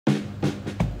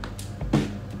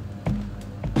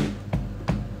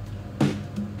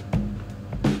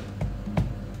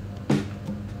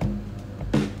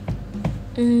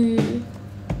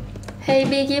Hey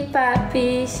Biggie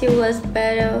Papi, she was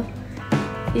better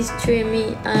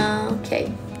streaming.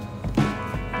 Okay.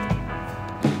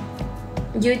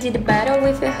 You did better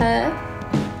with her?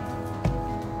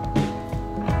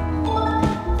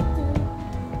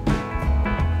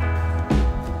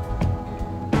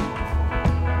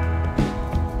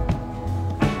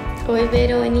 Oi,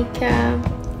 Verônica.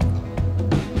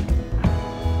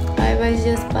 I was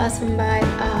just passing by.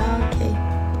 Okay.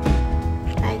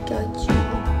 I got you.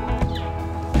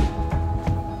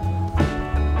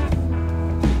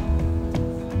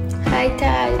 Hi,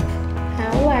 Type.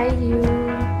 How are you?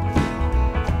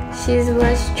 She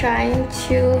was trying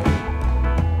to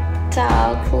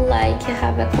talk, like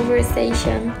have a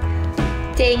conversation.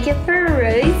 Thank you for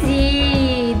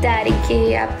Rosie. Daddy,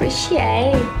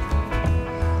 appreciate.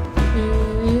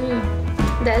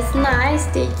 That's nice.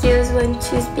 They just want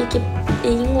to speak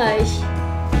English.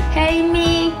 Hey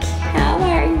Mick, how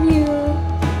are you?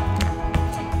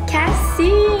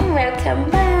 Cassie,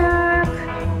 welcome back.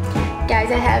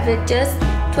 Guys, I have just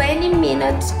 20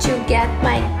 minutes to get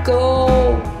my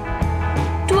goal.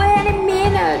 20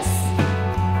 minutes.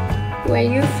 Where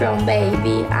you from,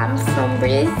 baby? I'm from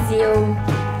Brazil.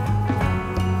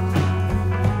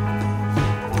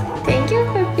 Thank you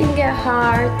for being a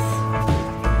heart.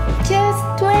 Just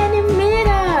 20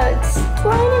 minutes.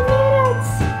 20 minutes.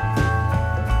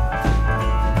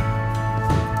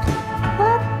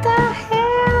 What the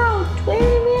hell? 20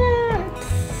 minutes.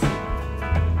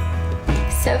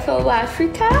 South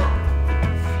Africa?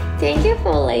 Thank you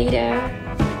for later.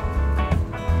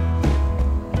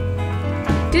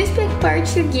 Do you speak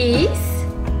Portuguese?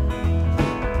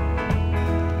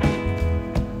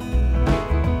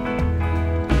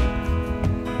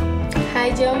 Hi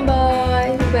John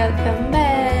Boy, welcome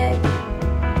back.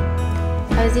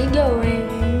 How's it going?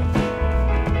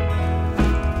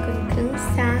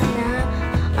 Cansada.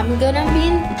 I'm gonna be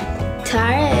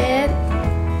tired.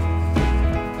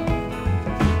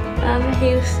 I'm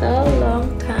here so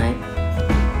long time.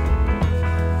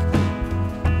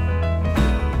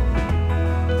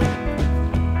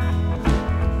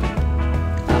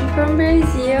 I'm from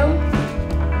Brazil.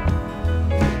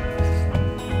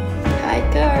 Hi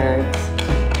girls.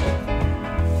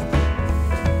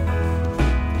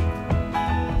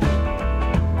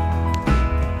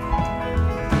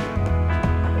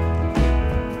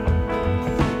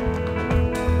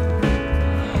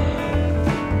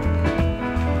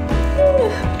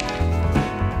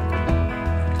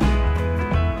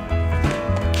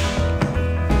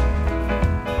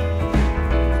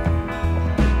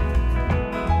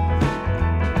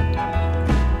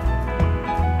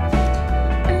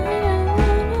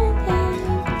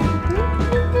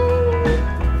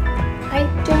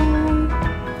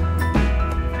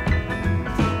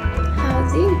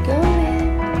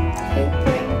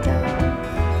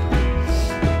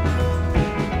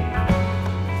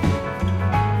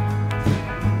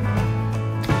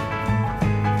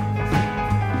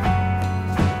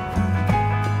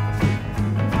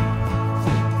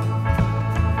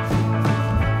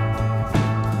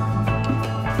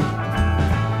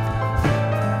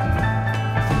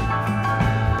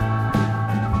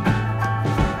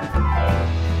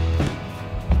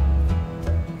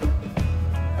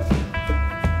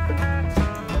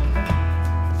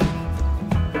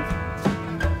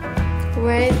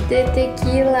 Where's the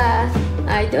tequila?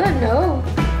 I don't know.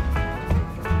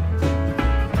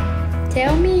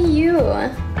 Tell me you.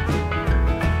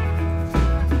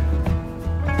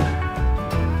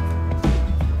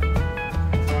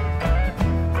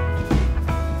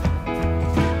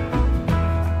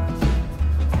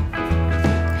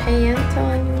 Hey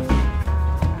Antonio.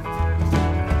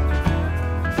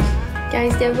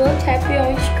 Guys, double tap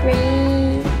your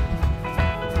screen.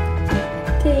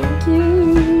 Thank you.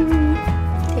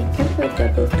 Thank you for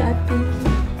double tapping.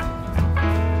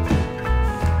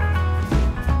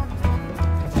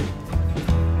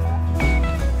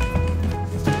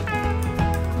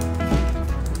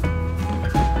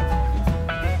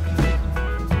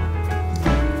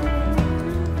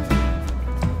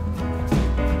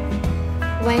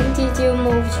 When did you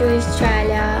move to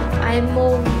Australia? I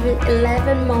moved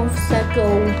 11 months ago.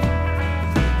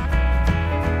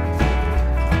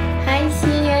 Hi,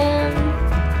 Sian.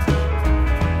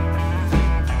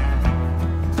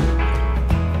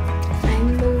 I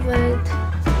moved.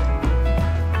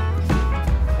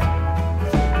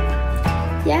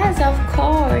 Yes, of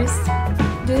course.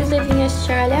 Do you live in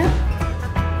Australia?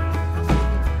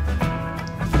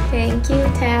 Thank you,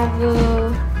 Tavo.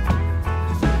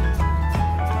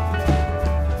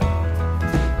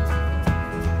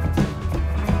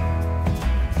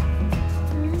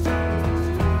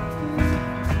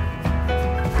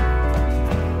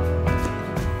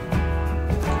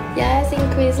 Yes, in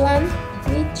Queensland.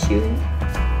 Me too.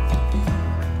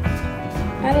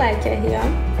 I like it here.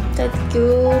 That's a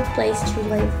good place to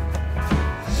live.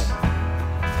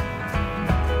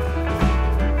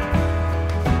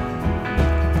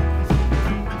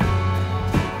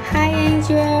 Hi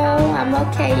Angel, I'm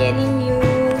okay and you?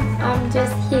 I'm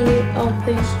just here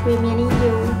open streaming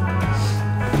you.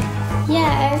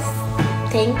 Yes,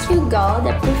 thank you God.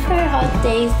 I prefer hot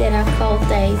days than a cold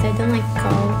days. I don't like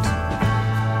cold.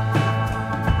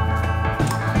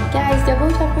 Guys, double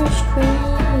tap your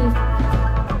screen.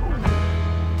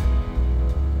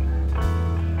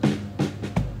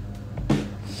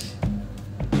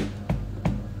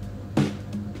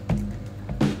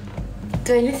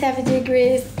 $27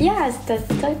 degrees. Yes,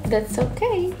 that's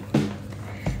okay.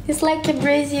 It's like a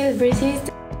Brazil. Brazil is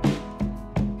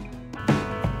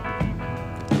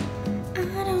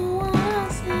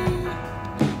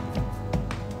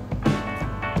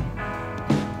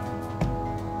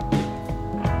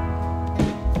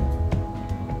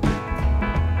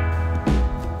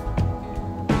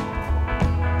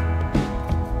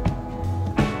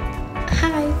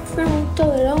from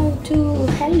Toronto.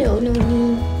 Hello,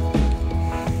 Noni.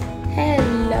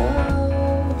 Hello.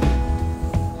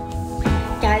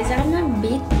 Guys, I'm a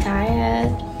bit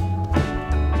tired.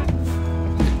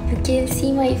 You can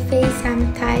see my face,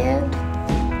 I'm tired.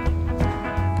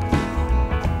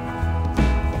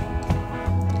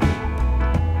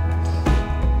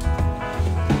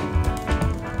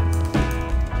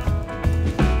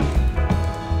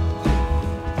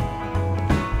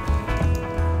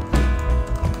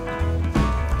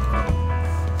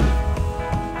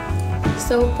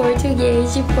 Sou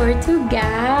português de Portugal.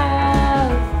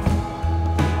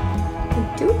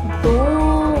 Muito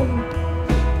bom.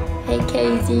 Hey,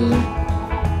 Casey.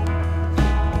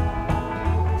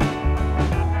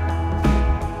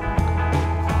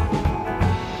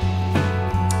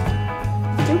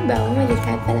 Muito bom, ele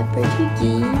sabe falar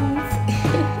português.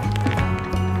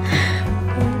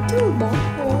 Muito bom.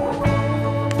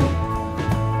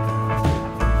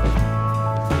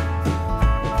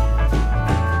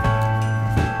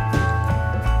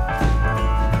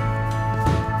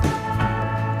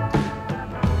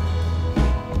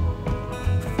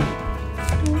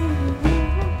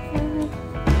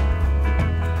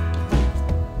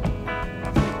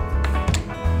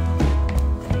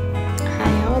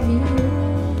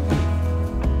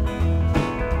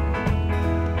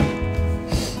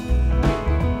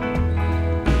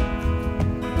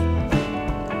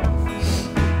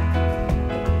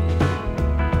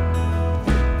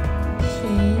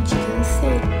 Gente,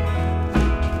 cansei.